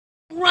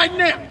right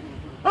now.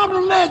 I'm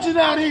the legend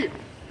out here.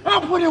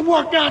 I'm putting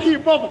work out here,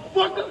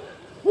 motherfucker.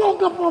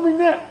 Walk up on me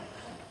now.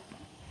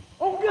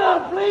 Oh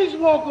God, please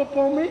walk up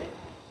on me.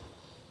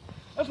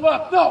 That's what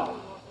I thought.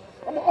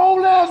 I'm an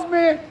old ass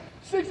man,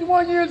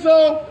 61 years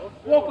old.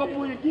 Walk up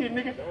on you again,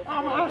 nigga.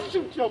 I'll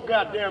shoot your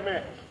goddamn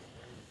ass.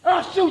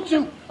 I'll shoot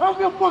you. I don't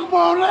give a fuck about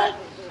all that.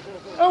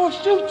 I will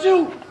shoot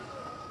you.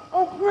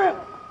 On grip.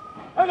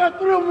 I got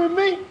 3 of them in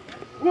me.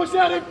 We'll see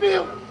how they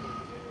feel.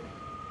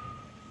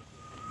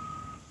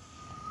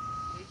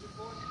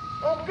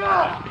 Oh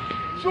God.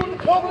 Shoot the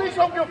police, I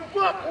don't give a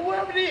fuck,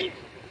 whoever it is.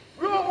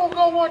 We all gonna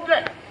go one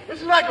day.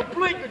 It's like a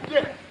blink of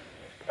death.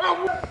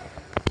 I'm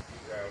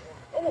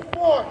a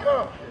foreign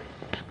country.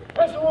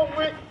 That's the one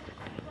with.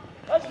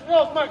 I just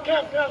lost my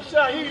captain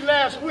outside here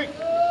last week.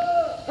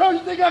 How you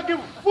think I give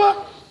a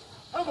fuck?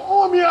 I'm an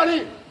army out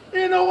here.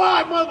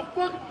 NOI,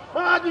 motherfucker.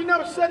 My ID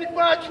number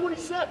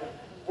 7527.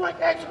 Frank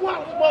X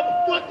Wallace,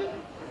 motherfucker.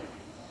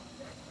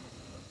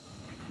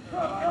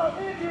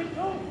 In here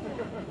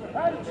too.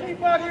 I the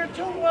chief out here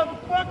too,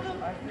 motherfucker.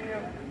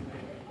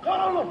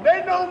 Call them.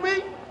 They know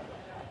me.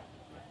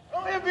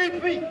 I'm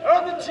MVP.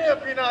 I'm the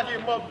champion out here,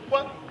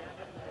 motherfucker.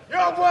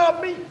 Y'all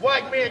rob me,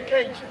 white man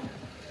can't you?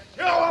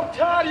 Y'all, I'm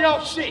tired of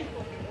y'all shit.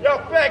 Y'all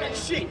faggot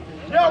shit.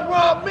 Y'all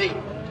rob me.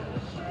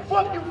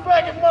 Fuck you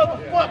faggot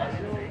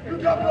motherfuckers. You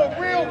got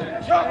no real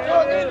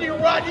Choctaw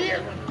Indian right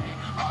here.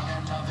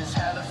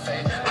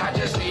 I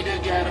just need to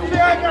get away. See,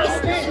 I gotta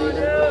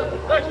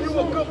stand. Like you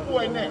a good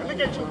boy now. Look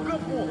at you,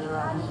 good boy.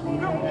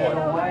 Good boy.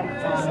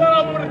 Son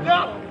up with a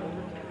dollar.